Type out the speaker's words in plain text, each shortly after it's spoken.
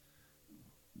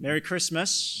Merry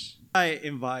Christmas. I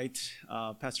invite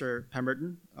Pastor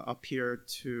Pemberton up here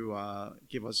to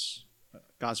give us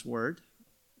God's Word.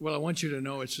 Well, I want you to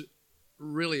know it's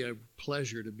really a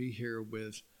pleasure to be here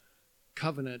with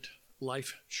Covenant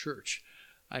Life Church.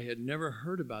 I had never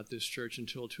heard about this church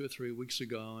until 2 or 3 weeks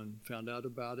ago and found out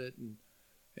about it. And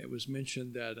it was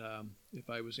mentioned that if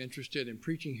I was interested in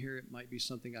preaching here, it might be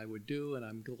something I would do. And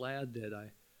I'm glad that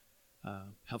I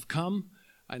have come.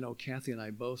 I know Kathy and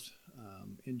I both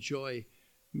enjoy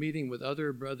meeting with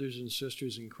other brothers and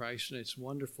sisters in Christ, and it's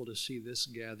wonderful to see this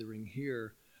gathering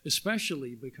here,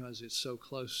 especially because it's so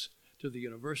close to the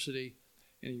university,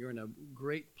 and you're in a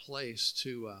great place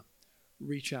to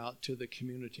reach out to the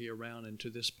community around and to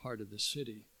this part of the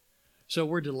city. So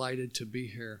we're delighted to be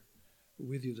here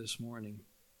with you this morning.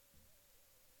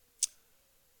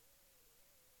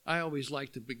 I always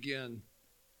like to begin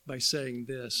by saying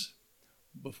this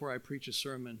before I preach a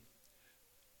sermon.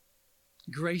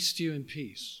 Grace to you and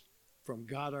peace from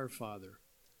God our Father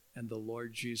and the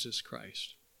Lord Jesus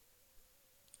Christ.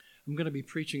 I'm going to be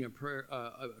preaching a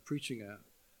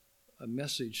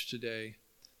message today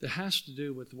that has to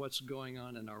do with what's going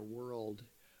on in our world.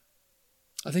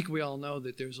 I think we all know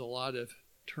that there's a lot of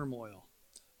turmoil,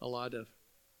 a lot of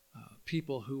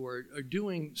people who are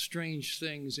doing strange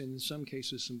things, and in some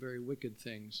cases some very wicked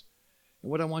things.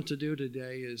 And what I want to do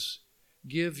today is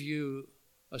give you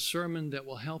a sermon that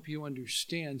will help you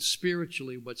understand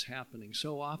spiritually what's happening.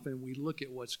 So often we look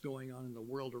at what's going on in the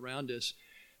world around us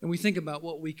and we think about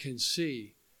what we can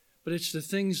see, but it's the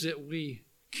things that we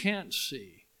can't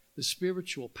see, the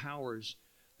spiritual powers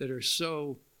that are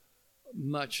so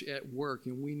much at work,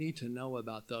 and we need to know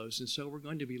about those. And so we're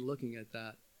going to be looking at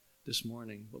that this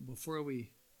morning. But before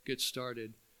we get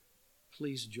started,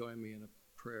 please join me in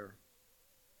a prayer.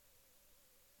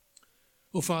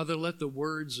 Oh, Father, let the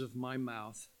words of my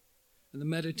mouth and the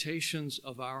meditations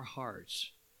of our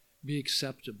hearts be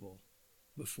acceptable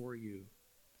before you,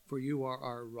 for you are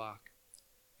our rock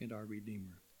and our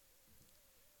Redeemer.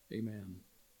 Amen.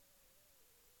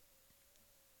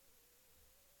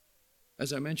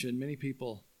 As I mentioned, many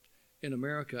people in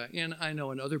America, and I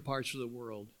know in other parts of the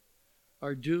world,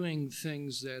 are doing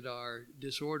things that are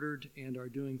disordered and are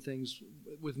doing things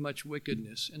with much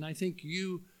wickedness. And I think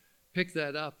you pick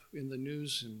that up in the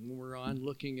news, and when we're on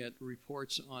looking at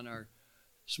reports on our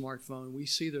smartphone, we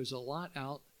see there's a lot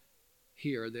out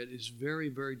here that is very,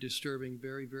 very disturbing,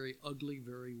 very, very ugly,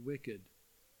 very wicked.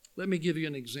 Let me give you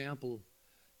an example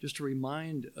just to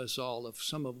remind us all of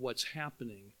some of what's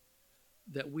happening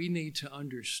that we need to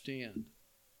understand.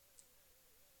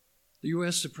 The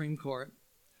U.S. Supreme Court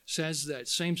says that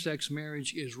same-sex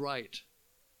marriage is right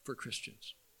for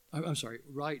Christians.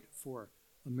 Right for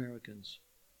Americans.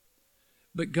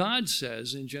 But God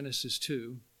says in Genesis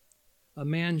 2, a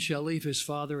man shall leave his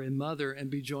father and mother and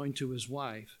be joined to his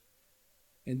wife,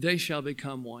 and they shall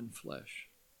become one flesh.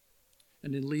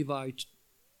 And in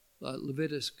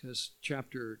Leviticus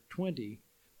chapter 20,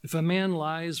 if a man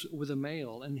lies with a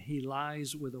male and he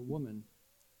lies with a woman,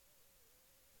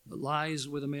 lies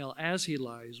with a male as he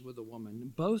lies with a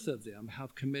woman, both of them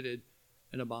have committed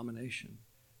an abomination.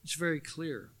 It's very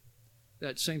clear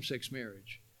that same-sex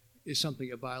marriage is something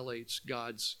that violates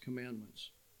God's commandments.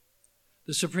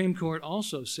 The Supreme Court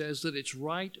also says that it's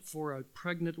right for a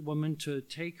pregnant woman to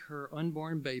take her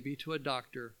unborn baby to a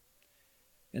doctor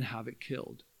and have it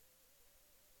killed.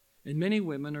 And many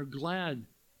women are glad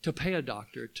to pay a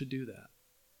doctor to do that.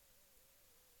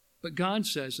 But God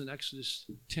says in Exodus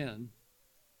 10,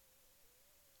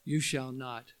 you shall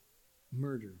not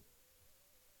murder.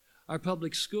 Our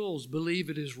public schools believe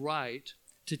it is right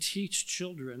to teach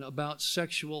children about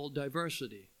sexual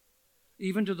diversity,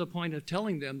 even to the point of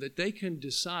telling them that they can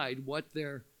decide what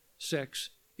their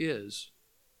sex is.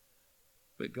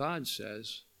 But God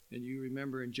says, and you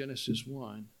remember in Genesis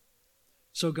 1,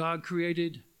 so God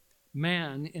created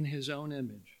man in his own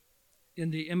image.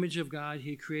 In the image of God,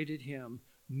 he created him,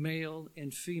 male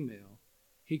and female.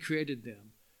 He created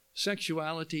them.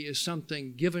 Sexuality is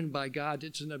something given by God.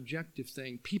 It's an objective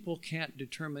thing. People can't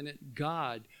determine it.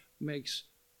 God makes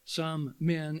some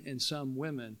men and some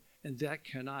women, and that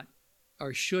cannot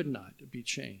or should not be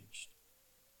changed.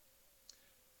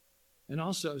 And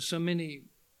also, so many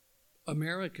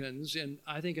Americans, and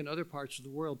I think in other parts of the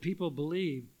world, people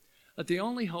believe that the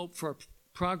only hope for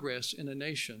progress in a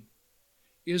nation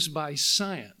is by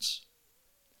science.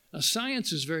 Now,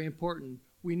 science is very important.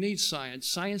 We need science.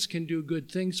 Science can do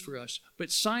good things for us, but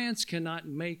science cannot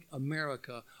make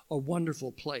America a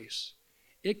wonderful place.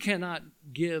 It cannot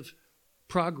give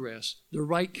progress, the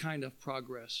right kind of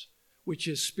progress, which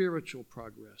is spiritual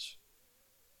progress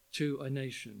to a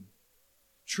nation.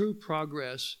 True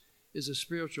progress is a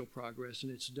spiritual progress,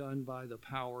 and it's done by the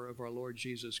power of our Lord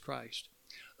Jesus Christ.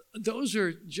 Those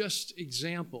are just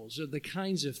examples of the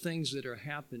kinds of things that are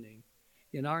happening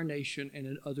in our nation and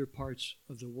in other parts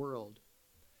of the world.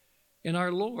 And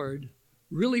our Lord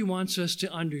really wants us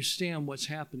to understand what's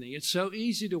happening. It's so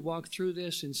easy to walk through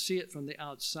this and see it from the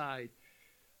outside,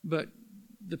 but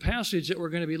the passage that we're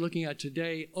going to be looking at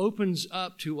today opens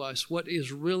up to us what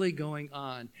is really going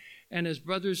on. And as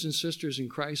brothers and sisters in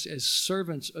Christ, as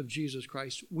servants of Jesus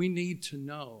Christ, we need to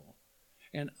know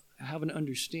and have an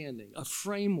understanding, a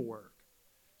framework,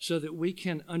 so that we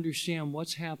can understand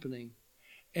what's happening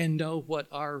and know what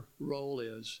our role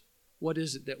is. What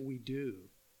is it that we do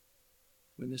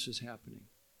when this is happening?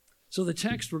 So the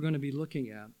text we're going to be looking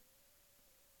at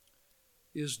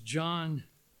is John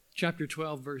chapter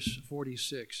 12, verse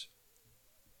 46.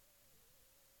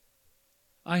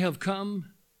 I have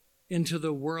come into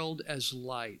the world as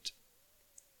light,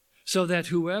 so that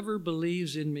whoever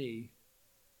believes in me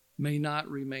may not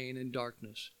remain in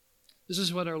darkness. This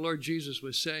is what our Lord Jesus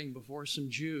was saying before some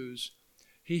Jews.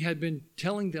 He had been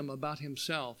telling them about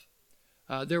himself.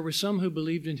 There were some who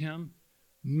believed in him.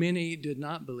 Many did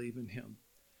not believe in him.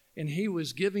 And he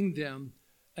was giving them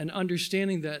an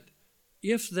understanding that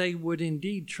if they would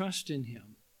indeed trust in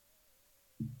him,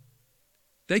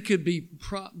 they could be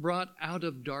brought out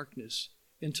of darkness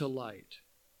into light.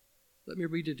 Let me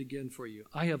read it again for you.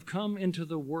 I have come into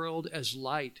the world as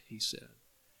light, he said,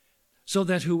 so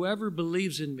that whoever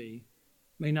believes in me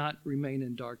may not remain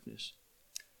in darkness.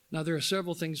 Now, there are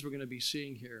several things we're going to be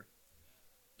seeing here.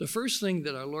 The first thing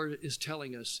that our Lord is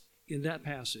telling us in that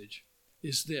passage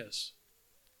is this.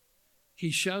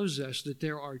 He shows us that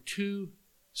there are two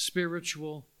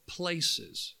spiritual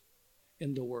places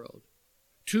in the world.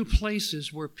 Two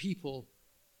places where people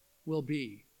will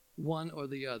be, one or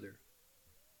the other.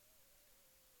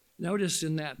 Notice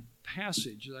in that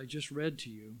passage that I just read to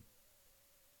you,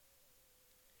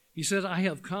 he said, I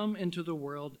have come into the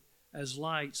world as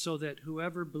light so that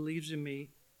whoever believes in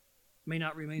me may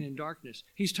not remain in darkness.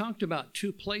 He's talked about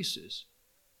two places,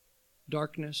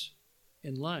 darkness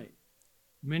and light.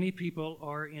 Many people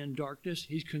are in darkness.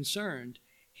 He's concerned.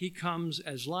 He comes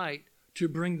as light to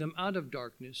bring them out of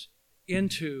darkness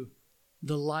into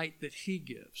the light that he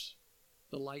gives,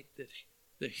 the light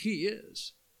that he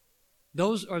is.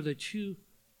 Those are the two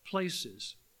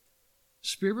places,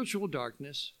 spiritual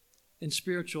darkness and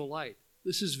spiritual light.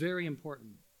 This is very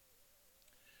important.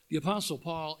 The Apostle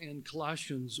Paul in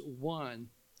Colossians 1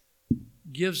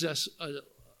 gives us an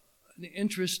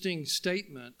interesting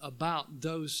statement about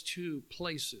those two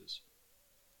places.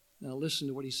 Now listen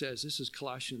to what he says. This is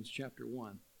Colossians chapter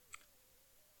 1,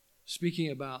 speaking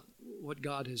about what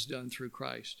God has done through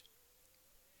Christ.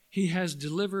 He has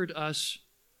delivered us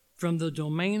from the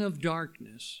domain of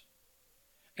darkness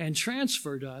and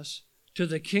transferred us to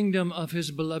the kingdom of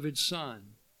his beloved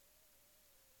Son,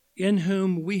 in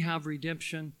whom we have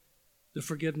redemption, the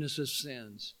forgiveness of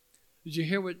sins. Did you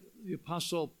hear what the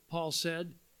Apostle Paul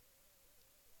said?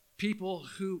 People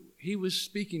who he was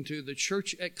speaking to, the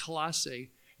church at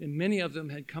Colossae, and many of them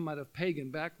had come out of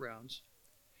pagan backgrounds.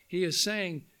 He is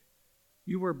saying,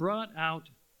 you were brought out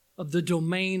of the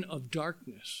domain of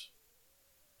darkness,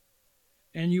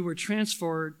 and you were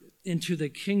transferred into the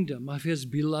kingdom of his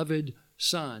beloved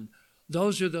Son.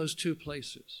 Those are those two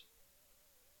places.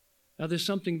 Now, there's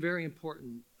something very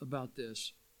important about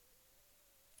this.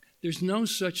 There's no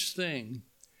such thing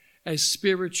as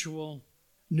spiritual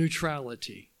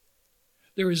neutrality.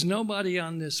 There is nobody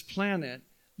on this planet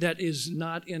that is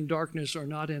not in darkness or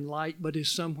not in light, but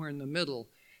is somewhere in the middle.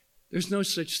 There's no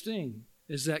such thing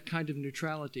as that kind of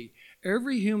neutrality.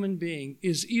 Every human being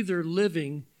is either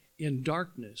living in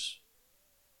darkness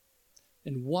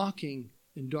and walking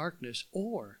in darkness,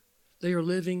 or they are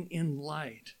living in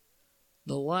light.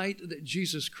 The light that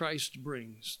Jesus Christ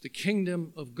brings, the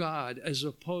kingdom of God, as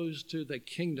opposed to the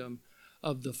kingdom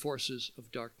of the forces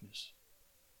of darkness.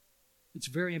 It's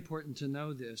very important to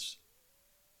know this,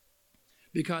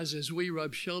 because as we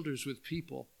rub shoulders with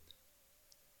people,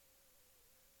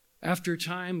 after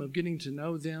time of getting to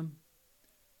know them,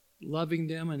 loving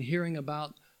them, and hearing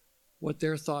about what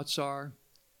their thoughts are,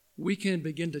 we can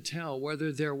begin to tell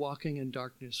whether they're walking in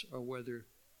darkness or whether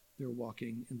they're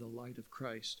walking in the light of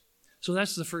Christ. So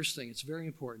that's the first thing. It's very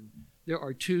important. There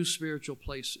are two spiritual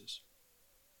places,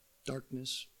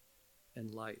 darkness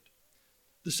and light.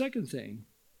 The second thing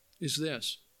is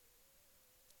this.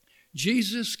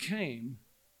 Jesus came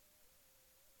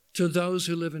to those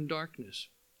who live in darkness.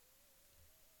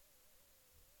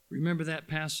 Remember that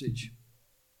passage.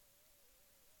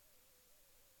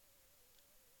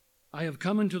 I have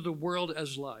come into the world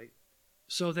as light,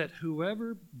 so that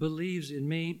whoever believes in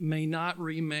me may not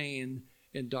remain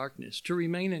in darkness. To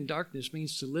remain in darkness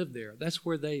means to live there. That's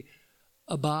where they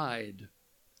abide.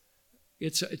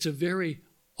 It's a very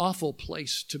awful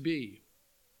place to be.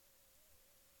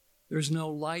 There's no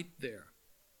light there.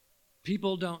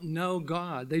 People don't know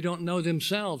God. They don't know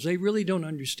themselves. They really don't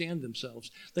understand themselves.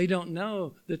 They don't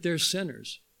know that they're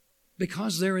sinners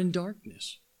because they're in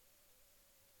darkness.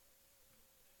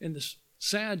 And the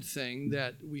sad thing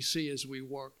that we see as we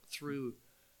walk through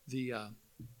the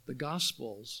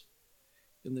Gospels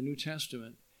in the New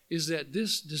Testament is that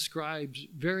this describes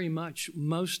very much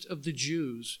most of the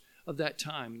Jews of that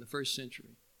time in the first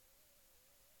century.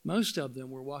 Most of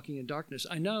them were walking in darkness.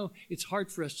 I know it's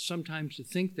hard for us sometimes to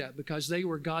think that because they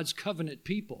were God's covenant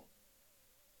people.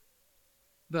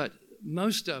 But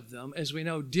most of them, as we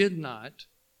know, did not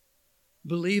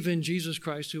believe in Jesus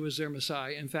Christ, who was their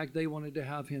Messiah. In fact, they wanted to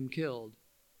have him killed.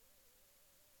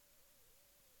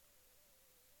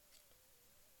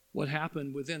 What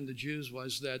happened within the Jews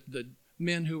was that the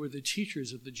men who were the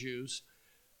teachers of the Jews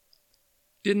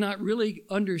did not really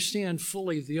understand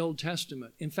fully the Old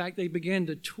Testament. In fact, they began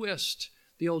to twist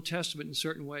the Old Testament in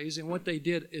certain ways. And what they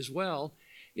did as well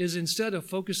is instead of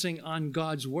focusing on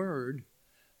God's Word,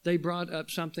 they brought up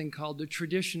something called the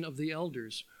tradition of the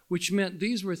elders, which meant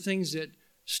these were things that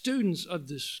students of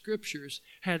the Scriptures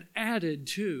had added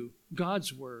to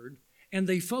God's Word, and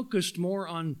they focused more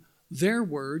on their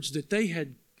words that they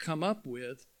had come up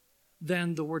with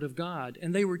than the Word of God.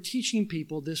 And they were teaching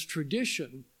people this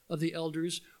tradition of the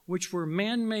elders, which were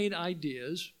man-made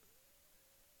ideas,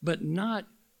 but not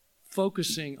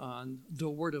focusing on the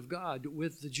Word of God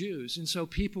with the Jews. And so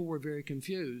people were very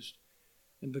confused.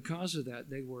 And because of that,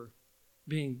 they were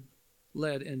being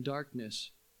led in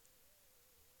darkness.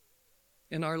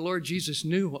 And our Lord Jesus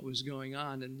knew what was going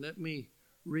on. And let me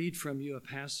read from you a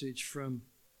passage from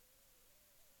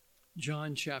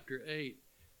John chapter 8.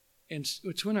 And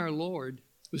it's when our Lord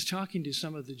was talking to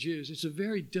some of the Jews. It's a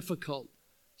very difficult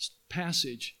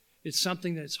passage. It's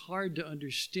something that's hard to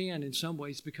understand in some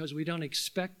ways because we don't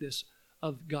expect this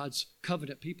of God's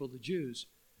covenant people, the Jews.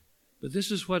 But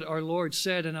this is what our Lord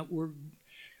said, and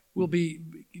we'll be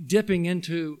dipping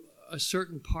into a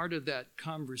certain part of that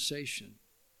conversation.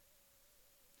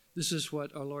 This is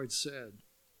what our Lord said.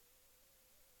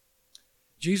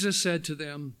 Jesus said to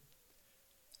them,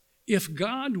 "If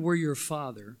God were your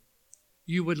Father,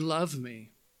 you would love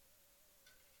me.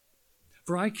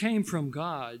 For I came from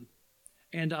God,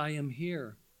 and I am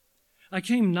here. I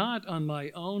came not on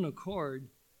my own accord,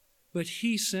 but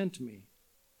He sent me.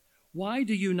 Why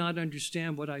do you not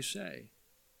understand what I say?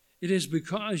 It is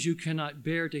because you cannot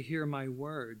bear to hear my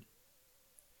word.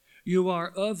 You are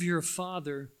of your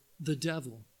father, the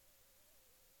devil,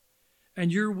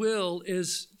 and your will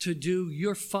is to do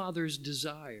your father's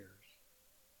desires.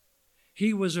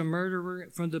 He was a murderer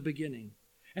from the beginning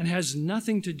and has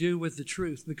nothing to do with the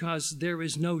truth because there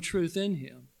is no truth in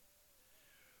him.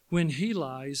 When he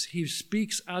lies, he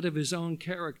speaks out of his own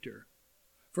character,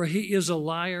 for he is a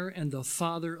liar and the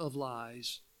father of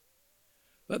lies.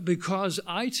 But because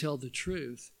I tell the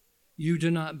truth, you do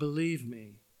not believe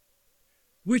me.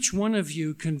 Which one of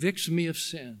you convicts me of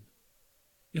sin?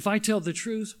 If I tell the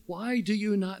truth, why do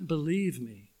you not believe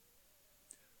me?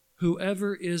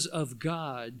 Whoever is of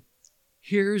God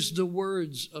hears the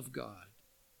words of God.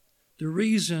 The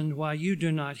reason why you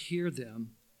do not hear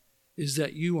them is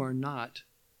that you are not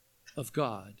of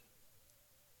God."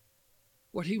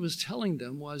 What he was telling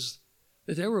them was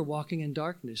that they were walking in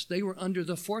darkness. They were under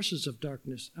the forces of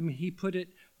darkness. I mean, he put it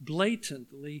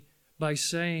blatantly by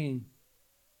saying,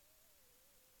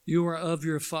 "You are of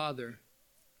your father,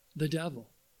 the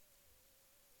devil."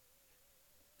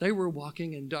 They were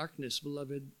walking in darkness,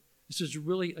 beloved. This is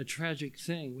really a tragic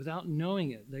thing. Without knowing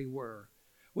it, they were.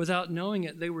 Without knowing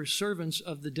it, they were servants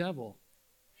of the devil.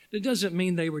 It doesn't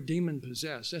mean they were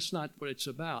demon-possessed. That's not what it's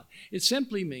about. It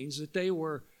simply means that they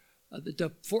were, that the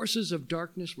forces of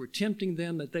darkness were tempting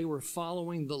them, that they were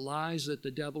following the lies that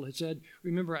the devil had said.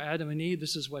 Remember Adam and Eve,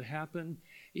 this is what happened.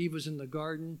 Eve was in the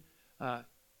garden.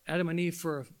 Adam and Eve,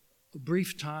 for a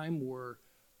brief time, were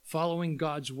following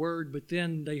God's word, but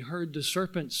then they heard the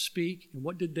serpent speak. And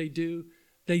what did they do?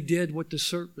 They did what the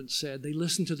serpent said. They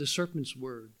listened to the serpent's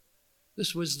word.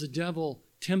 This was the devil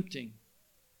tempting,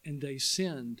 and they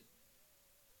sinned.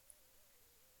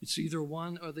 It's either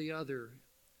one or the other.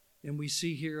 And we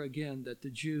see here again that the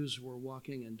Jews were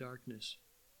walking in darkness.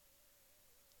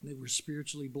 They were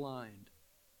spiritually blind.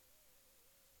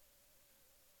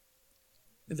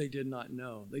 And they did not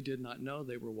know. They did not know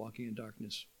they were walking in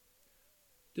darkness.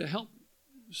 To help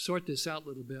sort this out a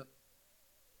little bit,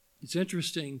 it's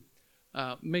interesting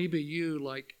Maybe you,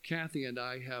 like Kathy and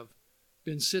I, have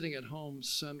been sitting at home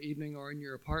some evening or in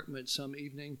your apartment some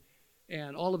evening,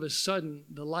 and all of a sudden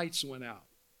the lights went out.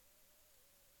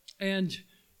 And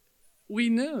we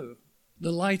knew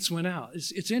the lights went out.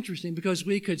 It's interesting because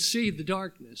we could see the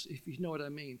darkness, if you know what I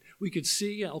mean. We could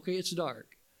see, okay, it's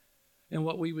dark. And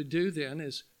what we would do then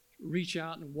is reach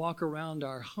out and walk around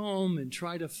our home and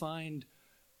try to find,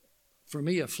 for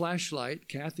me, a flashlight.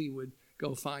 Kathy would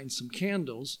go find some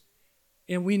candles.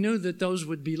 And we knew that those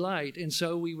would be light. And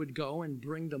so we would go and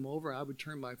bring them over. I would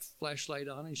turn my flashlight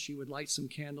on and she would light some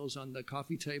candles on the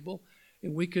coffee table.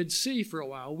 And we could see for a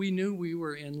while. We knew we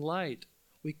were in light.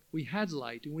 We had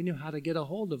light and we knew how to get a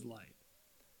hold of light.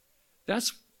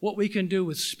 That's what we can do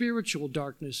with spiritual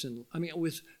darkness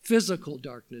with physical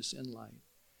darkness and light.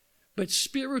 But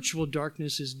spiritual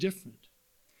darkness is different.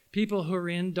 People who are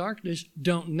in darkness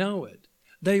don't know it.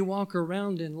 They walk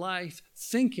around in life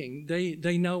thinking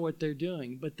they know what they're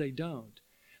doing, but they don't.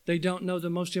 They don't know the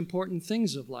most important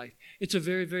things of life. It's a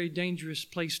very, very dangerous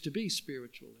place to be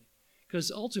spiritually.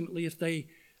 Because ultimately, if they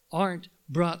aren't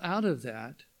brought out of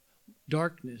that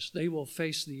darkness, they will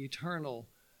face the eternal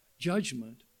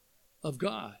judgment of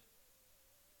God.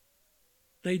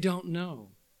 They don't know.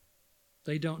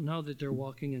 They don't know that they're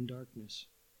walking in darkness.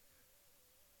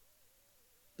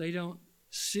 They don't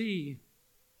see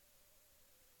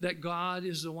that God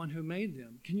is the one who made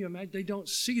them. Can you imagine? They don't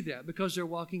see that because they're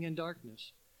walking in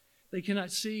darkness. They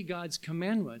cannot see God's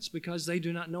commandments because they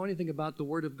do not know anything about the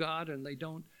Word of God, and they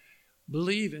don't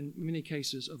believe in many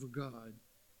cases of a God.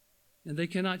 And they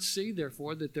cannot see,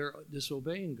 therefore, that they're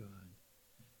disobeying God.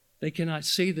 They cannot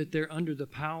see that they're under the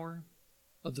power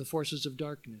of the forces of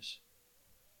darkness.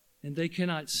 And they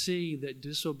cannot see that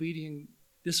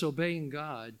disobeying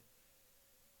God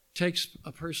takes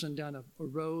a person down a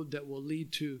road that will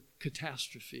lead to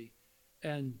catastrophe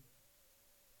and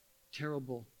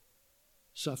terrible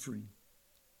suffering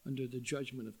under the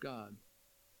judgment of God.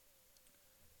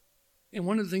 And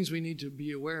one of the things we need to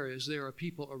be aware is there are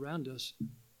people around us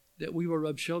that we will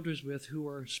rub shoulders with who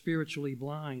are spiritually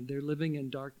blind. They're living in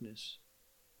darkness.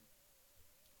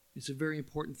 It's a very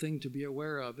important thing to be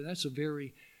aware of. And that's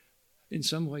in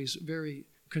some ways, very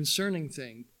concerning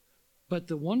thing. But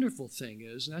the wonderful thing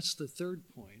is, and that's the third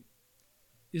point,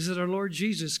 is that our Lord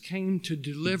Jesus came to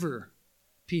deliver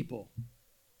people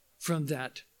from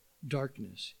that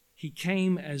darkness. He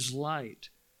came as light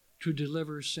to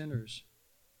deliver sinners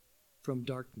from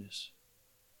darkness.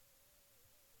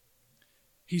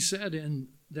 He said in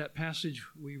that passage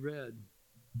we read,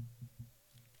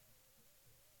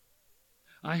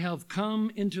 I have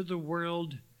come into the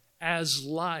world as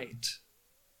light,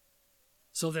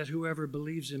 so that whoever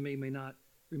believes in me may not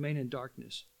remain in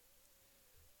darkness.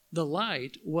 The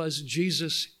light was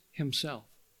Jesus himself.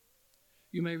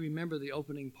 You may remember the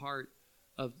opening part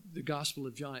of the Gospel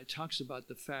of John. It talks about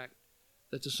the fact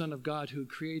that the Son of God who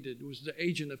created, was the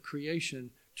agent of creation,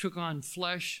 took on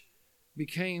flesh,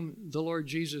 became the Lord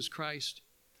Jesus Christ,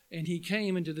 and he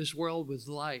came into this world with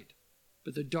light,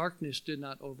 but the darkness did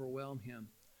not overwhelm him.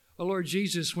 Our Lord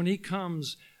Jesus, when he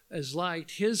comes as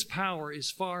light, his power is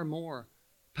far more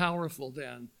powerful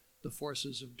than the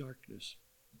forces of darkness.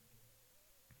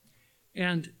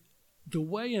 And the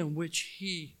way in which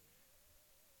he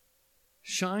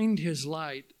shined his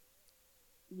light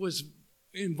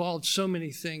involved so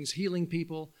many things, healing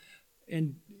people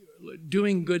and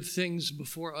doing good things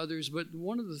before others. But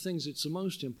one of the things that's the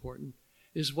most important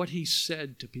is what he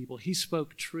said to people. He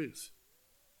spoke truth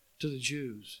to the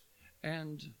Jews,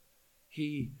 and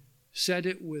he said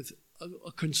it with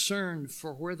a concern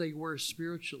for where they were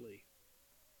spiritually.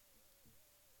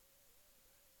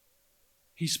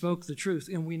 He spoke the truth,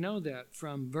 and we know that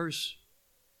from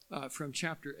from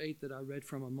chapter 8 that I read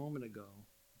from a moment ago.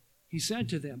 He said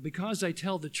to them, because I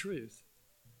tell the truth,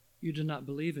 you do not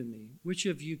believe in me. Which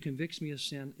of you convicts me of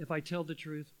sin? If I tell the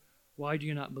truth, why do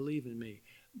you not believe in me?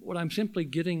 What I'm simply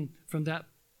getting from that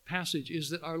passage is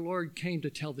that our Lord came to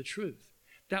tell the truth.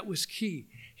 That was key.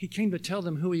 He came to tell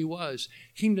them who he was.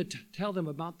 He came to tell them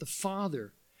about the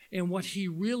Father and what he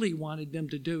really wanted them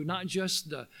to do, not just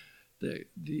the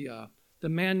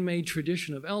man-made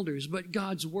tradition of elders, but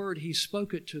God's word. He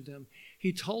spoke it to them.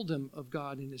 He told them of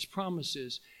God and his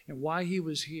promises and why he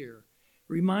was here.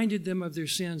 Reminded them of their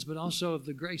sins, but also of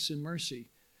the grace and mercy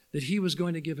that he was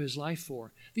going to give his life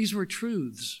for. These were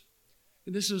truths.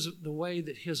 And this is the way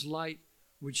that his light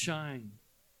would shine.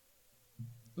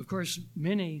 Of course,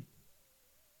 many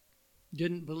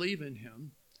didn't believe in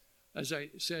him. As I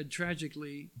said,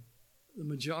 tragically, the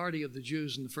majority of the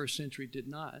Jews in the first century did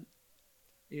not.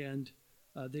 And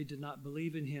they did not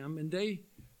believe in him. And they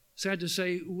sad to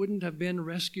say, wouldn't have been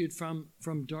rescued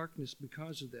from darkness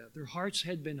because of that. Their hearts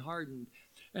had been hardened.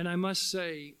 And I must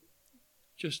say,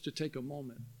 just to take a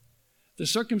moment, the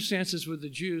circumstances with the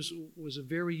Jews was a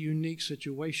very unique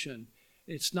situation.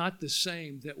 It's not the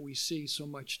same that we see so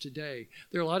much today.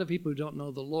 There are a lot of people who don't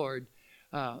know the Lord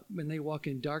when they walk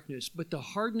in darkness, but the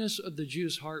hardness of the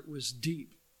Jews' heart was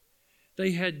deep.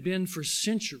 They had been for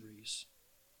centuries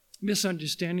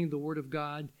misunderstanding the Word of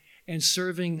God and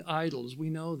serving idols. We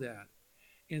know that.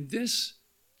 And this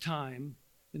time,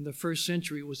 in the first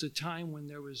century, was a time when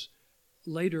there was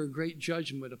later great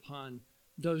judgment upon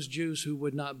those Jews who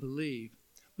would not believe.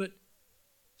 But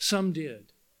some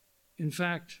did. In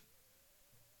fact,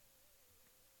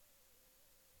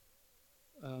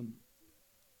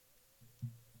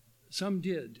 some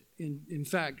did. In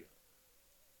fact,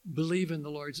 believe in the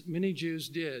Lord. Many Jews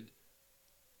did.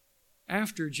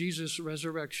 After Jesus'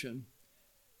 resurrection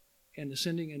and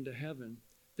ascending into heaven,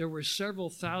 there were several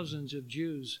thousands of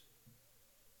Jews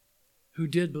who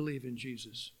did believe in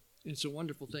Jesus. It's a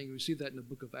wonderful thing. We see that in the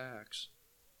book of Acts.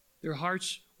 Their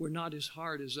hearts were not as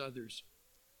hard as others.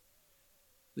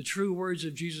 The true words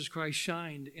of Jesus Christ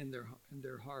shined in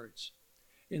their hearts.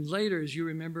 And later, as you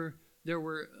remember, there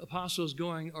were apostles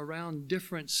going around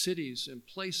different cities and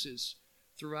places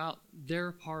throughout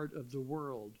their part of the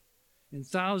world. And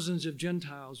thousands of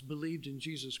Gentiles believed in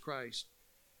Jesus Christ.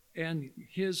 And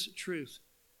his truth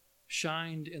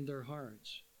shined in their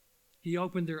hearts. He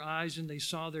opened their eyes and they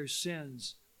saw their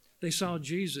sins. They saw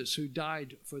Jesus who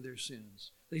died for their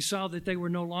sins. They saw that they were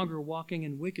no longer walking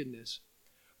in wickedness,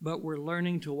 but were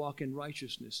learning to walk in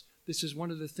righteousness. This is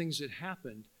one of the things that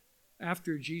happened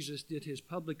after Jesus did his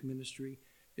public ministry.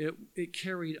 It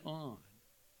carried on.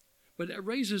 But it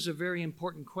raises a very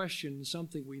important question and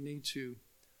something we need to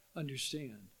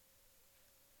understand.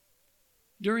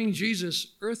 During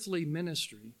Jesus' earthly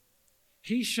ministry,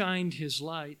 he shined his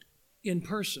light in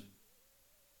person.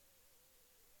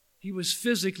 He was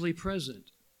physically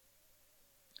present.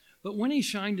 But when he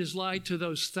shined his light to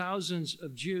those thousands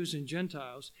of Jews and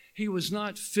Gentiles, he was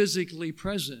not physically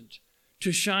present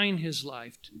to shine his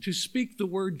light, to speak the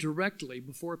word directly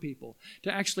before people,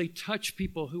 to actually touch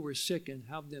people who were sick and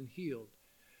have them healed.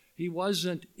 He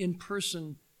wasn't in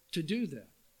person to do that.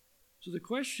 So the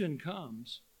question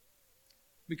comes,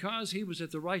 because he was at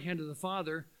the right hand of the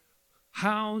Father,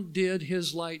 how did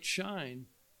his light shine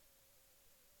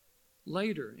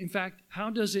later? In fact,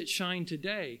 how does it shine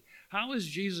today? How is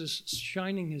Jesus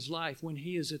shining his life when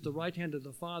he is at the right hand of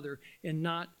the Father and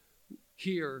not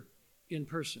here in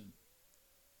person?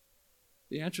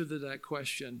 The answer to that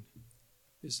question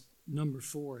is number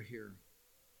 4 here.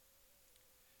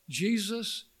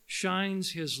 Jesus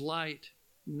shines his light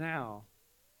now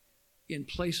in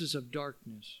places of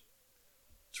darkness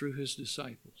through his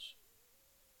disciples.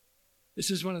 This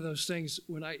is one of those things,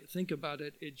 when I think about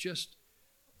it, it just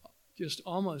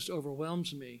almost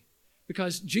overwhelms me,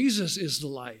 because Jesus is the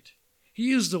light.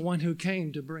 He is the one who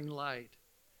came to bring light.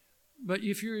 But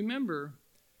if you remember,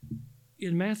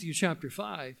 in Matthew chapter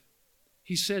 5,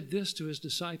 he said this to his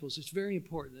disciples. It's very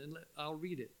important, and I'll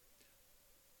read it.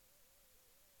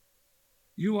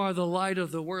 You are the light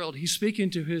of the world. He's speaking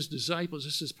to his disciples.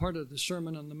 This is part of the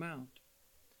Sermon on the Mount.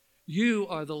 You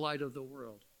are the light of the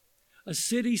world. A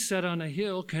city set on a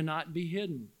hill cannot be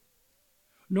hidden,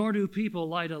 nor do people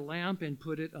light a lamp and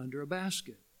put it under a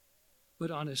basket,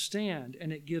 but on a stand,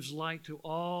 and it gives light to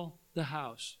all the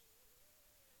house.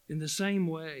 In the same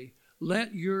way,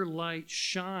 let your light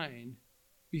shine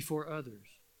before others,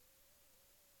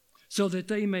 so that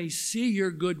they may see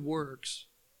your good works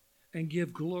and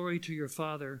give glory to your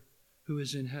Father who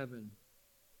is in heaven.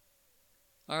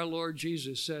 Our Lord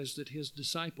Jesus says that his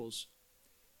disciples,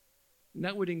 and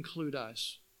that would include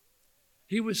us,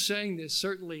 he was saying this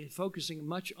certainly focusing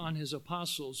much on his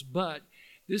apostles, but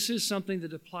this is something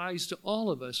that applies to all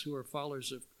of us who are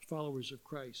followers of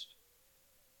Christ.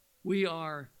 We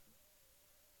are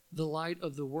the light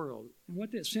of the world. And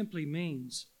what that simply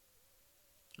means,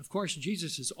 of course,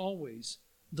 Jesus is always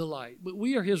the light, but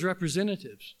we are his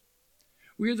representatives.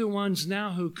 We're the ones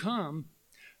now who come,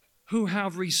 who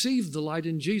have received the light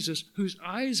in Jesus, whose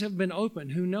eyes have been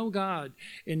opened, who know God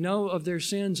and know of their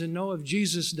sins and know of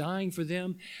Jesus dying for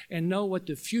them and know what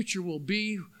the future will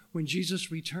be when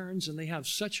Jesus returns, and they have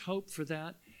such hope for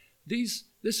that. This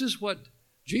is what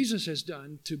Jesus has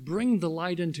done to bring the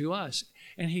light into us.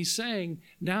 And he's saying,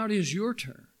 now it is your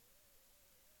turn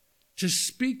to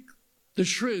speak the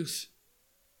truth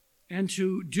and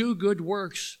to do good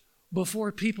works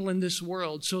before people in this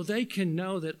world so they can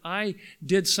know that I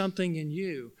did something in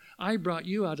you. I brought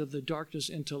you out of the darkness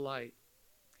into light.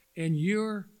 And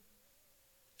you're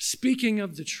speaking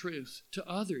of the truth to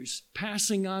others,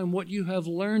 passing on what you have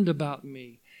learned about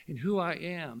me and who I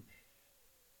am.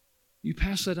 You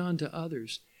pass that on to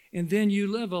others. And then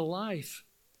you live a life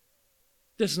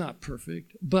that's not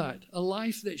perfect, but a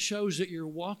life that shows that you're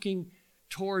walking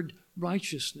toward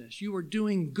righteousness. You are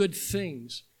doing good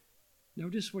things.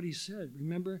 Notice what he said.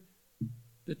 Remember,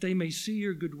 that they may see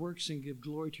your good works and give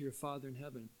glory to your Father in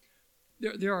heaven.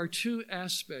 There are two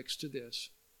aspects to this.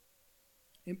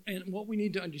 And what we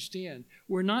need to understand,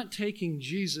 we're not taking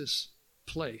Jesus'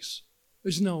 place.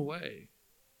 There's no way.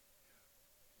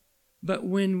 But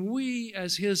when we,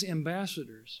 as his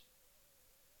ambassadors,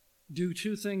 do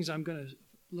two things I'm going to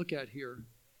look at here,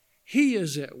 he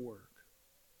is at work.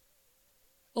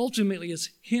 Ultimately, it's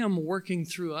him working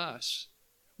through us.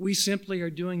 We simply are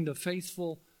doing the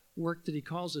faithful work that he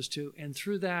calls us to, and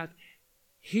through that,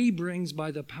 he brings,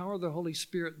 by the power of the Holy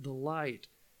Spirit, the light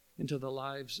into the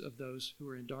lives of those who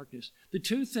are in darkness. The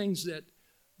two things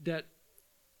that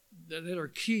are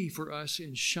key for us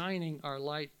in shining our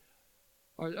light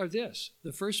are this.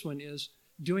 The first one is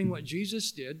doing what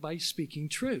Jesus did by speaking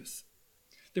truth.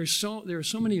 There are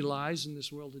so many lies in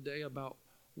this world today about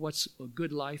what's a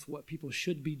good life, what people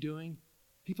should be doing.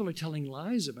 People are telling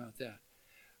lies about that.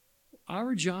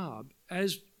 Our job,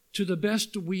 as to the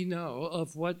best we know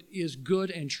of what is good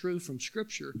and true from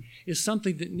Scripture, is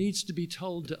something that needs to be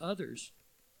told to others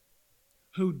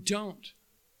who don't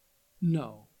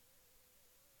know.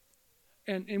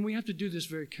 And we have to do this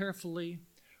very carefully.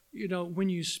 You know, when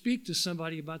you speak to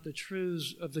somebody about the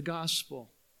truths of the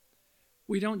gospel,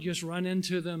 we don't just run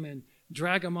into them and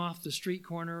drag them off the street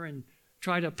corner and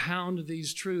try to pound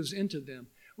these truths into them.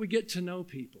 We get to know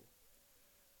people.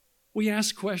 We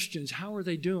ask questions. How are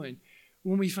they doing?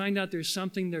 When we find out there's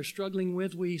something they're struggling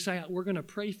with, we say, we're going to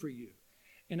pray for you.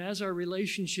 And as our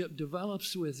relationship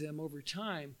develops with them over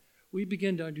time, we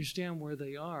begin to understand where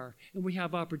they are. And we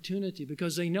have opportunity,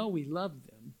 because they know we love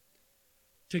them,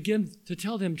 to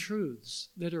tell them truths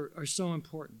that are so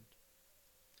important.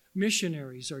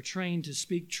 Missionaries are trained to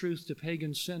speak truth to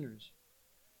pagan sinners.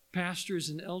 Pastors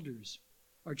and elders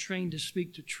are trained to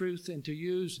speak the truth and to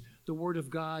use the Word of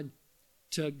God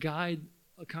to guide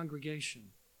a congregation.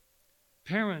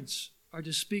 Parents are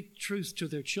to speak truth to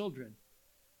their children.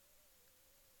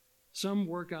 Some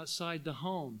work outside the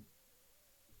home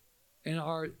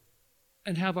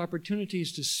and have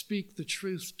opportunities to speak the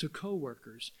truth to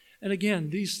coworkers. And again,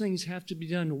 these things have to be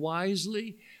done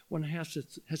wisely. One has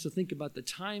to think about the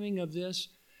timing of this,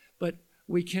 but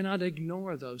we cannot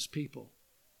ignore those people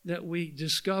that we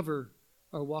discover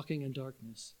are walking in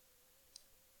darkness.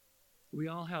 We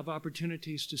all have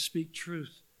opportunities to speak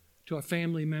truth to our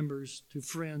family members, to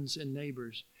friends and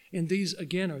neighbors. And these,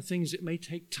 again, are things that may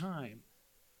take time,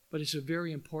 but it's a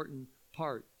very important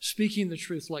part. Speaking the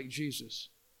truth like Jesus.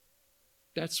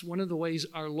 That's one of the ways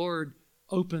our Lord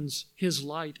opens his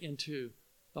light into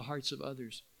the hearts of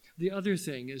others. The other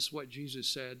thing is what Jesus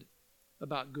said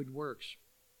about good works.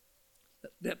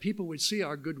 That people would see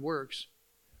our good works,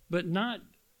 but not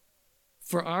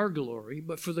for our glory,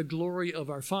 but for the glory of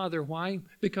our Father. Why?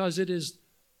 Because it is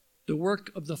the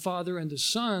work of the Father and the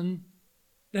Son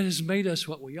that has made us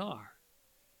what we are.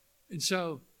 And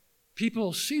so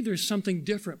people see there's something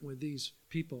different with these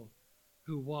people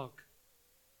who walk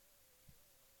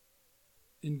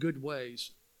in good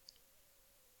ways.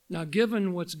 Now,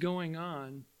 given what's going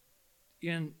on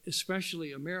in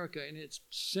especially America, and it's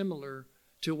similar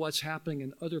to what's happening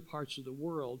in other parts of the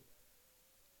world,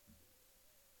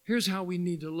 here's how we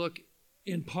need to look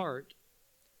in part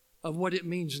of what it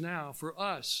means now for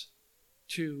us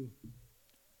to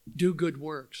do good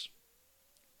works.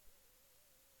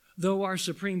 Though our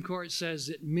Supreme Court says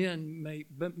that men may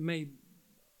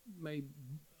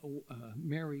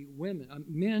marry women,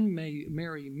 men may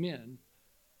marry men,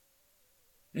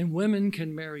 and women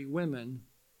can marry women,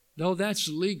 though that's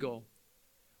legal,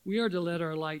 we are to let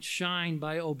our light shine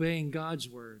by obeying God's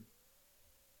word.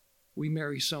 We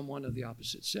marry someone of the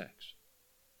opposite sex.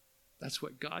 That's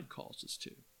what God calls us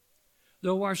to.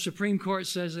 Though our Supreme Court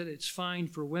says that it's fine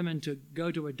for women to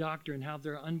go to a doctor and have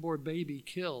their unborn baby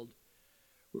killed,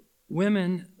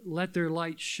 women let their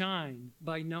light shine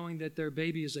by knowing that their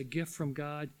baby is a gift from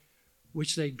God,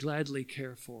 which they gladly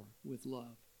care for with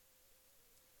love.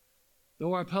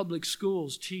 Though our public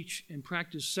schools teach and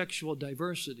practice sexual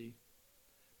diversity,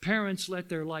 parents let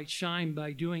their light shine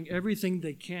by doing everything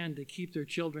they can to keep their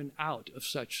children out of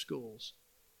such schools.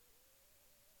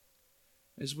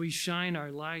 As we shine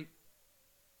our light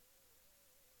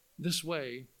this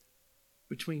way,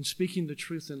 between speaking the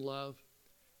truth in love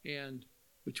and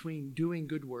between doing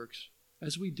good works,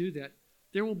 as we do that,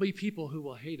 there will be people who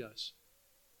will hate us.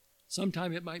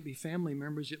 Sometimes it might be family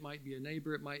members, it might be a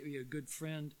neighbor, it might be a good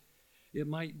friend, it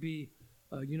might be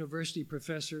a university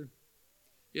professor,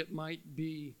 it might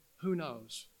be who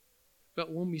knows.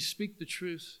 But when we speak the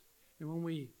truth and when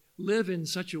we live in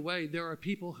such a way, there are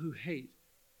people who hate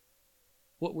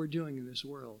what we're doing in this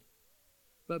world.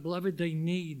 But beloved, they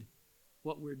need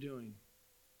what we're doing.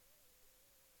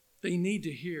 They need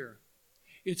to hear.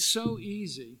 It's so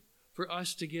easy for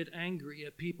us to get angry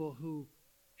at people who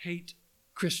hate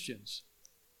Christians.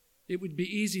 It would be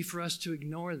easy for us to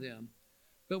ignore them.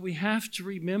 But we have to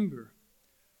remember,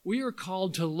 we are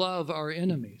called to love our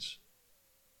enemies.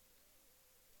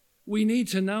 We need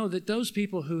to know that those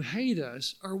people who hate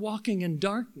us are walking in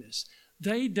darkness.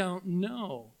 They don't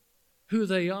know who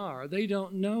they are. They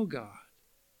don't know God.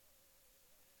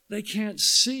 They can't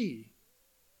see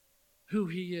who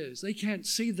He is. They can't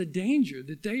see the danger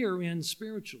that they are in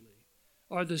spiritually,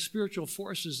 or the spiritual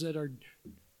forces that are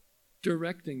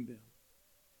directing them.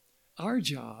 Our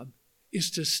job is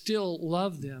to still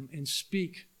love them and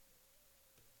speak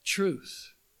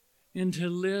truth and to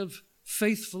live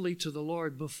faithfully to the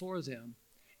Lord before them.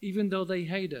 Even though they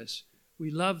hate us, we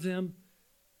love them,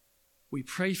 we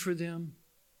pray for them,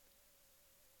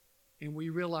 and we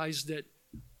realize that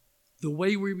the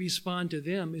way we respond to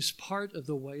them is part of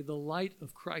the way the light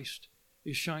of Christ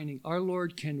is shining. Our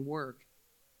Lord can work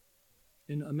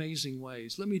in amazing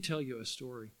ways. Let me tell you a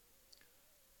story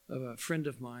of a friend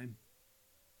of mine.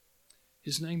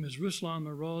 His name is Ruslan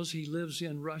Moroz. He lives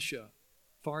in Russia,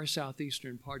 far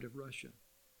southeastern part of Russia.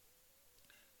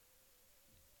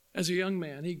 As a young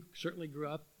man, he certainly grew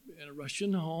up in a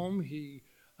Russian home.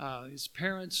 His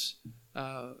parents,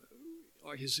 or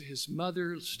his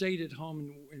mother stayed at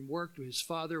home and worked. His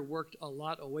father worked a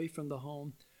lot away from the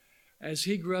home. As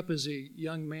he grew up as a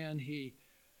young man, he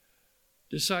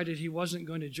decided he wasn't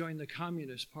going to join the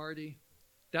Communist Party.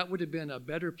 That would have been a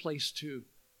better place to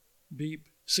be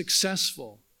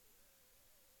successful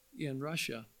in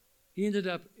Russia. He ended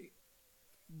up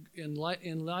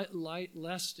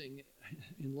enlisting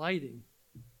into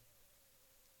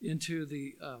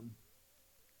the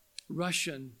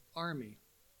Russian army.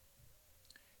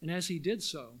 And as he did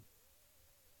so,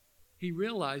 he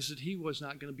realized that he was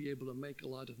not going to be able to make a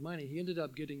lot of money. He ended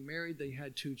up getting married. They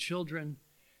had 2 children.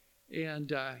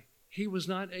 And he was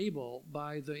not able,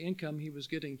 by the income he was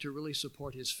getting, to really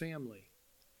support his family.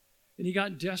 And he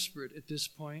got desperate at this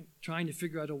point, trying to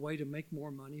figure out a way to make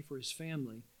more money for his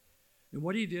family. And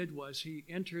what he did was he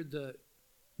entered the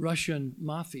Russian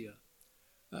mafia.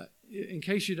 In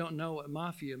case you don't know what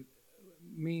mafia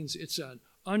means, it's an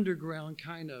underground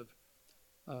kind of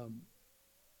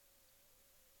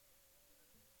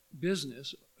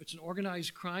business. It's an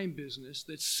organized crime business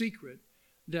that's secret,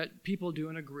 that people do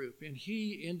in a group. And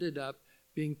he ended up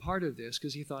being part of this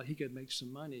because he thought he could make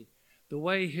some money. The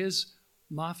way his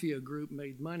mafia group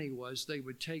made money was they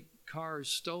would take cars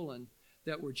stolen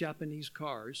that were Japanese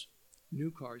cars,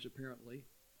 new cars apparently,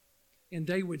 and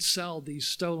they would sell these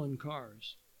stolen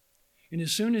cars. And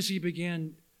as soon as he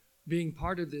began being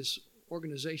part of this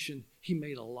organization, he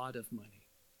made a lot of money.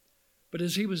 But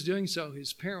as he was doing so,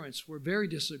 his parents were very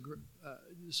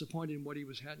disappointed in what he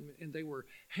was having, and they were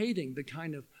hating the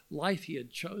kind of life he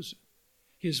had chosen.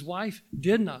 His wife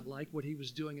did not like what he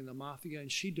was doing in the mafia,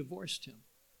 and she divorced him.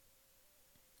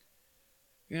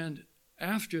 And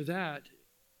after that,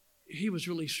 he was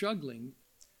really struggling.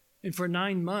 And for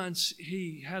 9 months,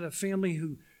 he had a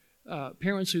family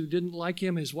parents who didn't like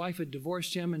him. His wife had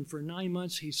divorced him, and for 9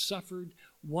 months he suffered,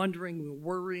 wondering,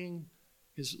 worrying.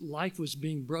 His life was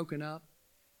being broken up,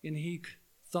 and he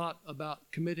thought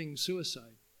about committing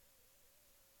suicide.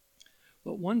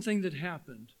 But one thing that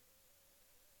happened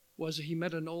was that he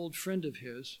met an old friend of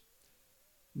his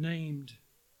named,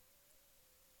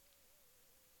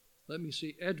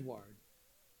 Edward.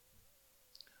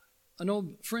 An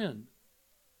old friend.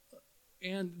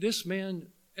 And this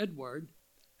man, Edward,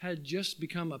 had just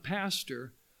become a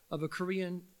pastor of a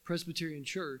Korean Presbyterian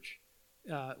church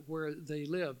where they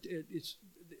lived. It's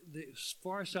the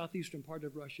far southeastern part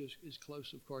of Russia is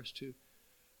close, of course, to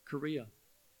Korea.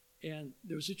 And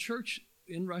there was a church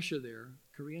in Russia there,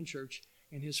 Korean church,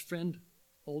 and his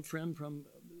old friend from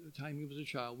the time he was a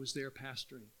child, was there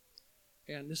pastoring.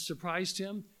 And this surprised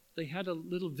him. They had a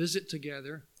little visit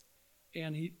together,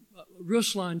 and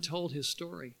Ruslan told his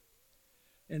story.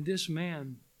 And this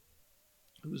man,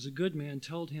 who was a good man,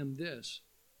 told him this.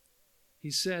 He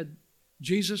said,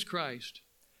 Jesus Christ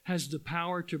has the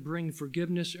power to bring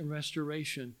forgiveness and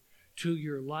restoration to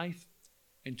your life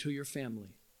and to your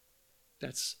family.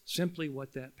 That's simply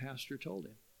what that pastor told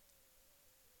him.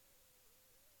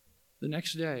 The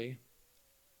next day,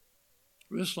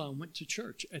 Ruslan went to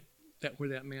church where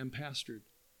that man pastored.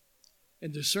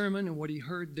 And the sermon and what he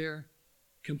heard there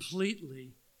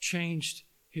completely changed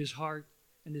his heart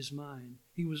and his mind.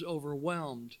 He was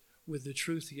overwhelmed with the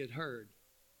truth he had heard.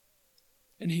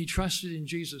 And he trusted in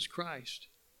Jesus Christ.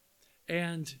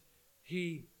 And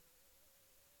he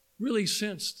really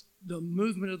sensed the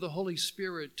movement of the Holy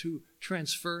Spirit to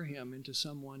transfer him into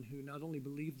someone who not only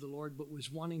believed the Lord, but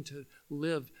was wanting to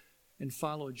live and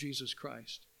follow Jesus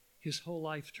Christ. His whole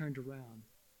life turned around.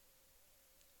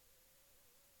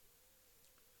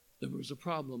 There was a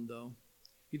problem, though.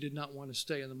 He did not want to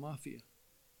stay in the mafia.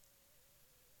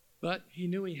 But he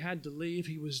knew he had to leave.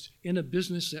 He was in a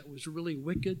business that was really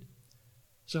wicked.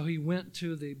 So he went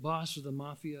to the boss of the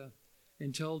mafia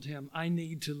and told him, I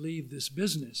need to leave this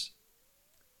business.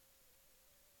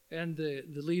 And the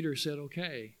leader said,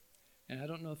 okay. And I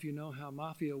don't know if you know how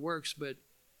mafia works, but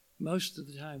most of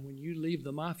the time when you leave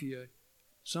the mafia,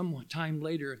 some time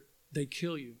later, they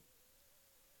kill you.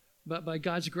 But by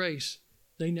God's grace,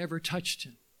 they never touched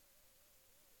him.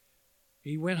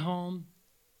 He went home.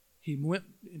 He went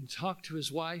and talked to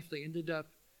his wife. They ended up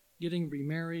getting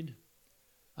remarried.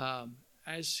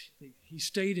 As he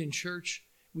stayed in church,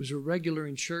 was a regular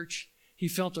in church, he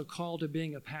felt a call to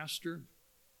being a pastor.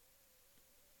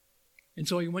 And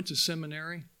so he went to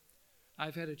seminary.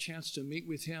 I've had a chance to meet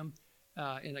with him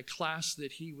in a class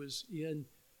that he was in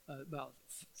about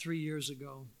 3 years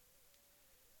ago.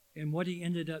 And what he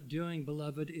ended up doing,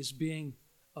 beloved, is being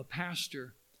a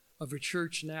pastor of a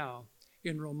church now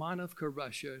in Romanovka,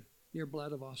 Russia, near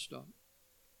Vladivostok.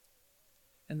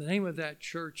 And the name of that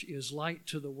church is Light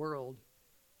to the World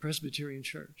Presbyterian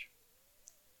Church.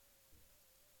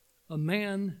 A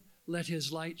man let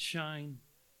his light shine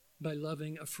by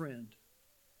loving a friend.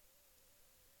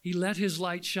 He let his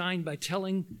light shine by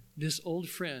telling this old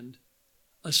friend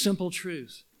a simple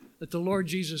truth, that the Lord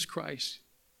Jesus Christ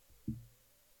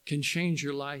can change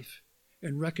your life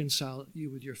and reconcile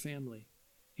you with your family.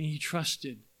 And he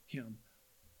trusted him.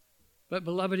 But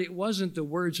beloved, it wasn't the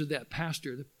words of that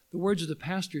pastor. The words of the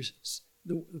pastors,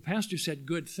 the pastor said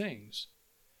good things.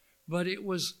 But it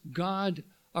was God,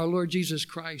 our Lord Jesus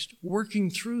Christ,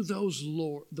 working through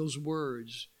those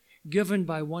words given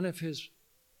by one of his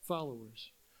followers.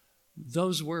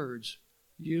 Those words,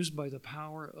 used by the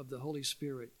power of the Holy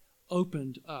Spirit,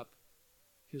 opened up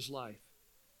his life,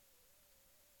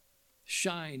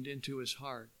 shined into his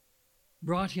heart,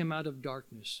 brought him out of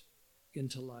darkness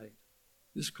into light.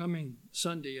 This coming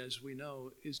Sunday, as we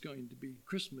know, is going to be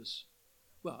Christmas.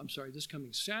 This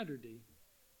coming Saturday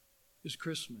is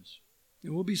Christmas.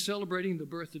 And we'll be celebrating the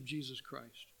birth of Jesus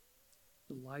Christ,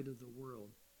 the light of the world.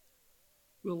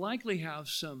 We'll likely have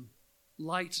some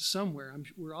lights somewhere.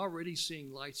 We're already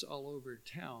seeing lights all over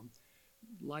town.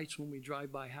 Lights when we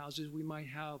drive by houses. We might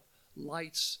have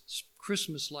lights,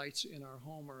 Christmas lights in our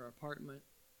home or apartment.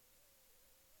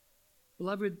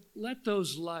 Beloved, let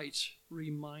those lights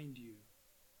remind you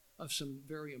of some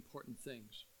very important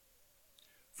things.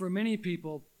 For many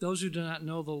people, those who do not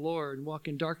know the Lord and walk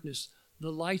in darkness, the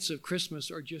lights of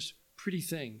Christmas are just pretty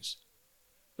things.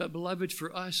 But beloved,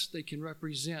 for us, they can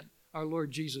represent our Lord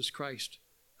Jesus Christ,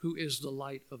 who is the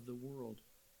light of the world.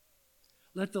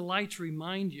 Let the lights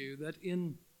remind you that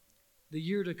in the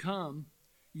year to come,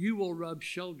 you will rub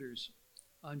shoulders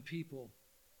on people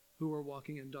who are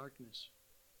walking in darkness.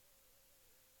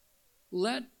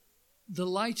 Let the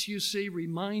lights you see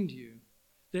remind you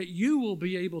that you will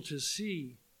be able to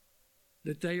see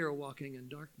that they are walking in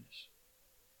darkness.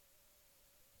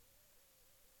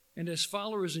 And as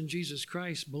followers in Jesus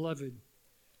Christ, beloved,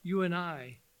 you and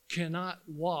I cannot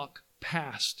walk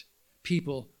past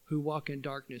people who walk in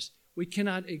darkness. We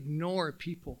cannot ignore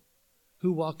people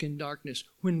who walk in darkness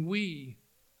when we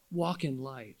walk in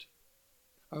light.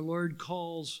 Our Lord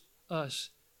calls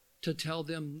us to tell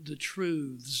them the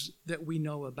truths that we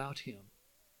know about him.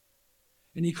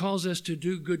 And he calls us to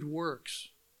do good works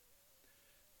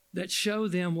that show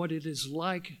them what it is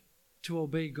like to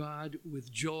obey God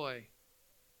with joy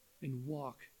and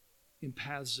walk in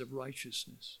paths of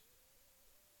righteousness.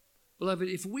 Beloved,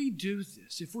 if we do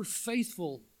this, if we're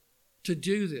faithful to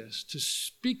do this, to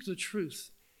speak the truth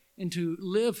and to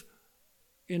live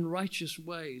in righteous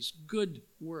ways, good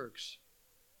works,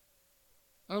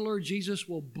 our Lord Jesus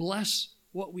will bless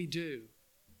what we do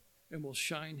and will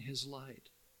shine his light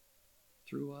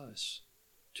through us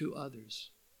to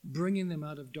others, bringing them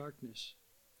out of darkness.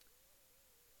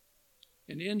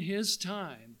 And in his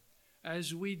time,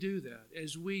 as we do that,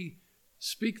 as we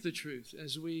speak the truth,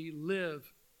 as we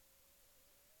live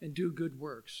and do good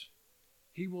works,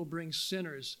 he will bring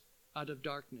sinners out of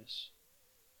darkness.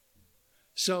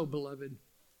 So, beloved,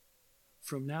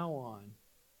 from now on,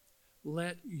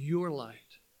 let your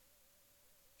light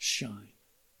shine.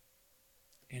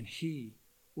 And he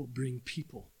will bring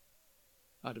people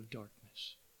out of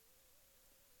darkness.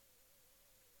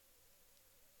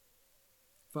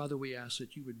 Father, we ask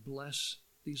that you would bless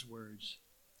these words,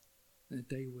 that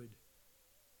they would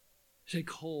take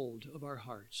hold of our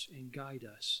hearts and guide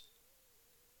us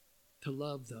to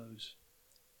love those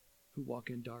who walk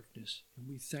in darkness. And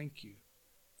we thank you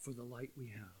for the light we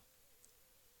have.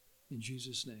 In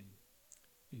Jesus' name,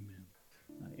 amen.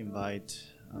 I invite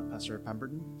Pastor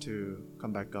Pemberton to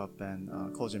come back up and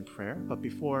close in prayer. But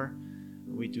before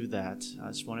we do that, I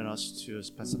just wanted us to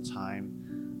spend some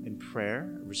time in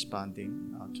prayer,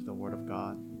 responding to the Word of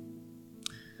God.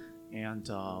 And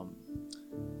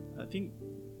I think,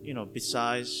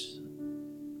 besides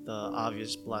the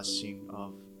obvious blessing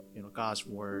of, God's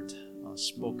Word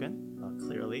spoken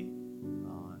clearly,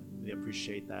 we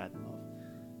appreciate that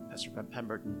of Pastor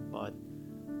Pemberton. But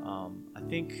I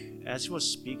think as he was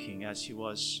speaking, as he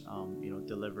was,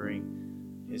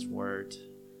 delivering his word,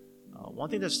 one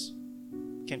thing that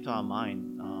came to our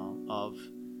mind of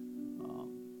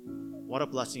what a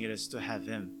blessing it is to have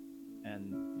him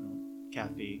and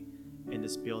Kathy in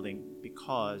this building,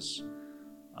 because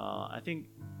I think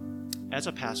as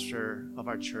a pastor of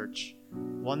our church,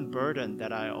 one burden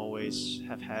that I always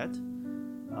have had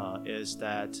is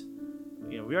that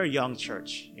we are a young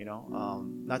church,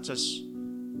 not just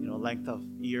length of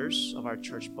years of our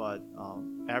church, but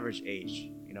average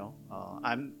age.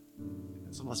 I'm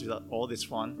supposed to be the oldest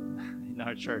one in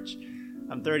our church.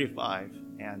 I'm 35,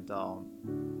 and a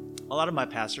lot of my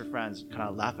pastor friends kind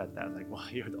of laugh at that, like, "Wow,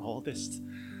 you're the oldest."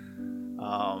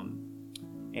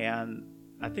 And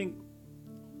I think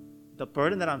the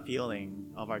burden that I'm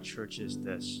feeling of our church is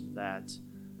this: that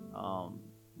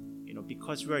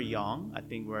because we're young, I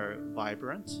think we're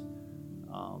vibrant,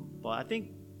 but I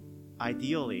think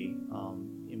ideally,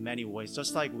 in many ways,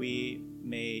 just like we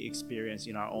may experience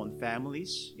in our own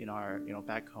families, in our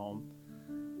back home,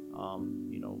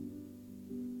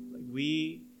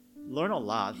 we learn a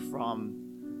lot from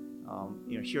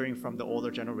hearing from the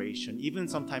older generation, even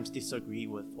sometimes disagree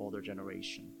with older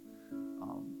generation,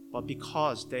 but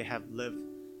because they have lived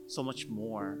so much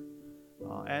more.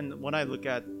 And when I look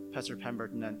at Pastor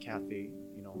Pemberton and Kathy,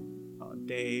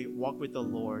 they walk with the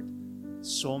Lord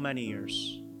so many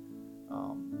years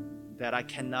that I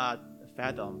cannot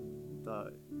fathom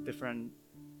the different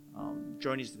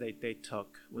journeys that they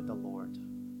took with the Lord,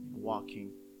 walking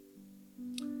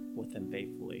with Him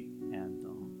faithfully,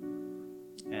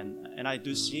 and I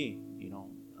do see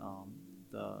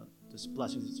this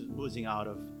blessings oozing out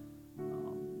of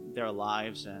their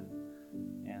lives, and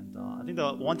I think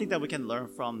the one thing that we can learn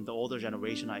from the older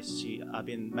generation I've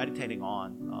been meditating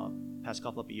on past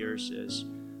couple of years is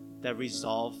that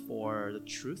resolve for the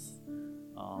truth.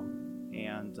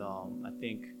 And I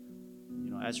think,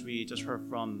 as we just heard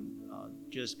from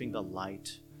Jesus being the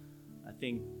light, I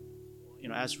think,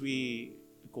 as we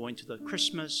go into the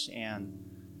Christmas and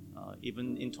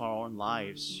even into our own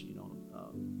lives,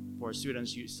 for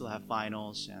students, you still have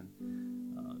finals, and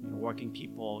working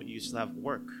people, you still have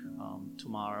work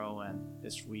tomorrow and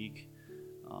this week,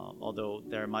 although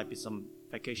there might be some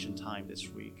vacation time this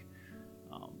week.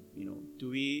 Do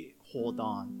we hold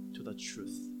on to the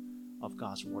truth of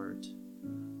God's Word?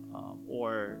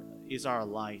 Or is our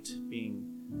light being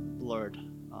blurred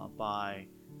by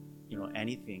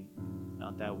anything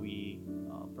that we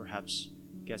perhaps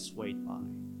get swayed by?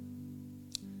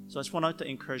 So I just wanted to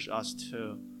encourage us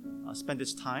to spend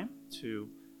this time to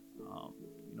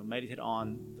meditate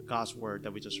on the God's Word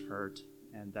that we just heard,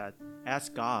 and that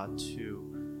ask God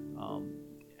to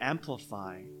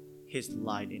amplify His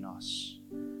light in us.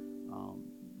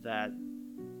 That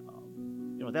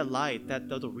that light, that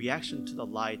the reaction to the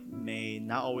light may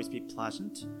not always be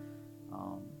pleasant,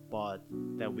 but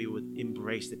that we would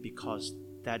embrace it because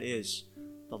that is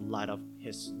the light of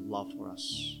His love for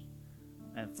us.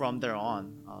 And from there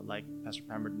on, like Pastor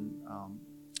Pemberton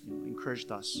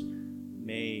encouraged us,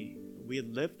 may we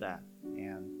live that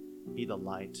and be the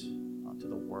light to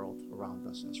the world around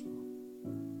us as well.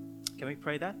 Can we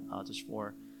pray that just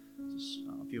for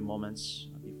a few moments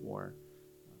before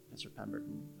Pastor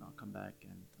Pemberton come back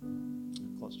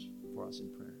and close for us in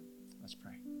prayer? Let's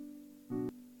pray.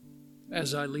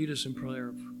 As I lead us in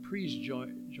prayer, please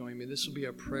join me. This will be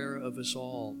a prayer of us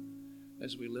all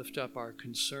as we lift up our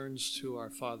concerns to our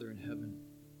Father in heaven.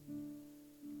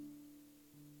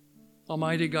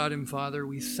 Almighty God and Father,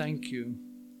 we thank you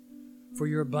for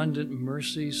your abundant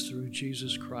mercies through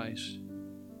Jesus Christ.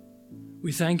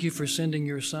 We thank you for sending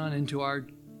your Son into our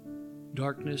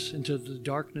darkness, into the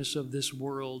darkness of this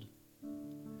world.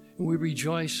 And we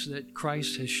rejoice that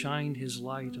Christ has shined his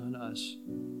light on us.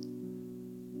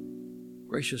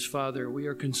 Gracious Father, we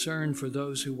are concerned for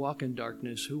those who walk in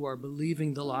darkness, who are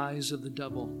believing the lies of the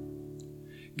devil.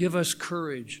 Give us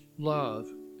courage,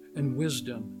 love, and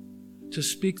wisdom to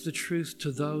speak the truth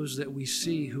to those that we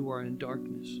see who are in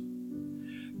darkness.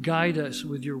 Guide us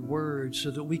with your word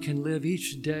so that we can live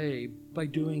each day by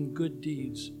doing good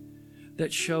deeds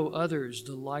that show others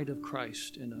the light of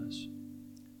Christ in us.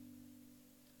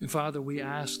 And Father, we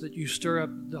ask that you stir up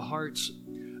the hearts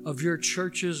of your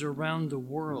churches around the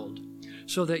world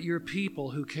so that your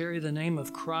people who carry the name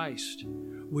of Christ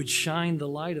would shine the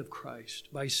light of Christ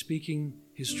by speaking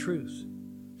his truth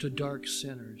to dark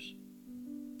sinners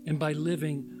and by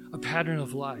living a pattern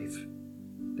of life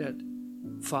that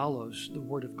follows the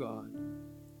Word of God.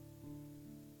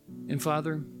 And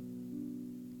Father,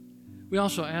 we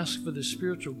also ask for the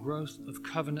spiritual growth of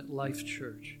Covenant Life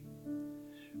Church.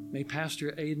 May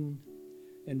Pastor Aidan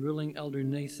and ruling Elder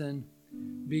Nathan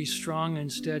be strong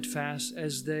and steadfast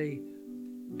as they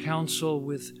counsel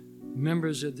with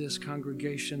members of this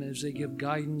congregation, as they give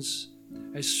guidance,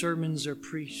 as sermons are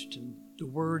preached and the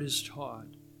word is taught,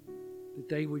 that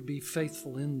they would be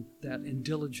faithful in that and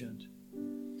diligent,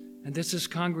 and that this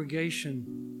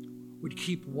congregation would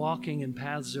keep walking in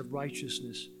paths of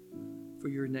righteousness for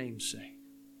your name's sake.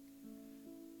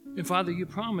 And Father, you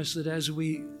promise that as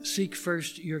we seek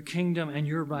first your kingdom and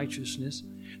your righteousness,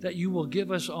 that you will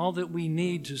give us all that we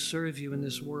need to serve you in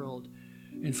this world.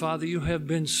 And Father, you have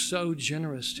been so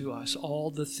generous to us.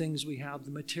 All the things we have,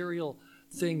 the material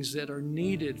things that are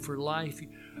needed for life,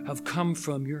 have come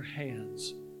from your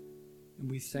hands. And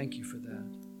we thank you for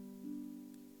that.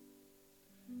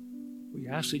 We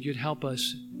ask that you'd help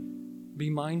us be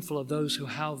mindful of those who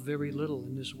have very little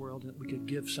in this world, that we could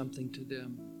give something to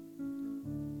them.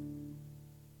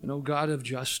 And, O God of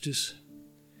justice,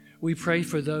 we pray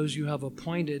for those you have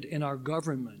appointed in our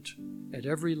government at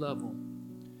every level.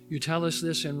 You tell us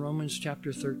this in Romans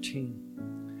chapter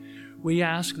 13. We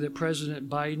ask that President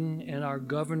Biden and our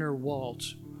Governor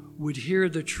Walz would hear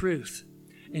the truth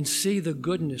and see the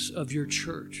goodness of your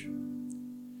church,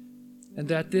 and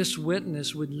that this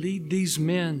witness would lead these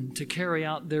men to carry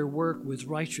out their work with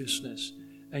righteousness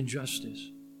and justice.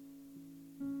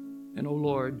 And, O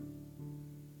Lord,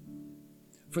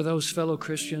 for those fellow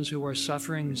Christians who are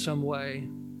suffering in some way,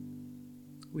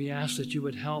 we ask that you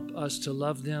would help us to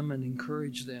love them and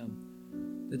encourage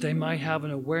them, that they might have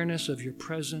an awareness of your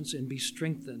presence and be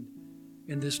strengthened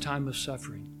in this time of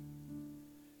suffering.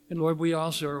 And Lord, we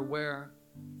also are aware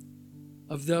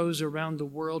of those around the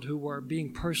world who are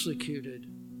being persecuted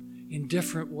in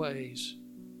different ways.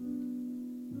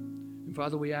 And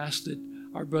Father, we ask that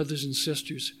our brothers and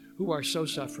sisters who are so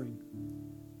suffering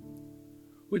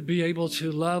would be able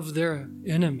to love their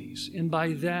enemies, and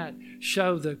by that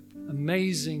show the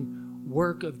amazing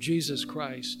work of Jesus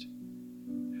Christ,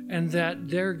 and that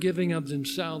their giving of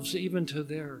themselves even to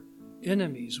their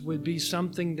enemies would be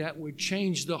something that would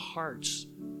change the hearts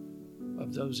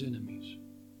of those enemies,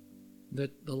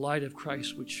 that the light of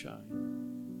Christ would shine.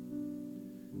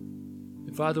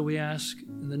 And Father, we ask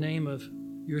in the name of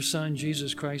your Son,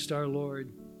 Jesus Christ our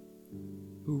Lord,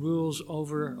 who rules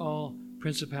over all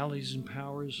principalities and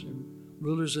powers and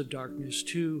rulers of darkness,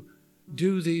 to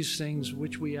do these things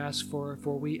which we ask for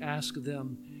we ask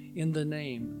them in the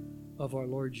name of our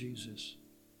Lord Jesus.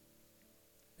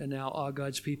 And now all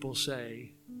God's people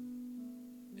say,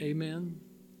 Amen,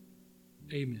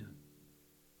 amen.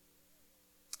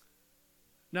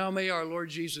 Now may our Lord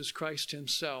Jesus Christ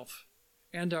himself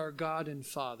and our God and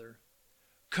Father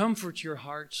comfort your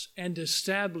hearts and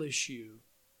establish you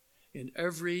in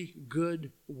every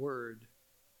good word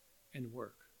and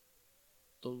work.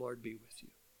 The Lord be with you.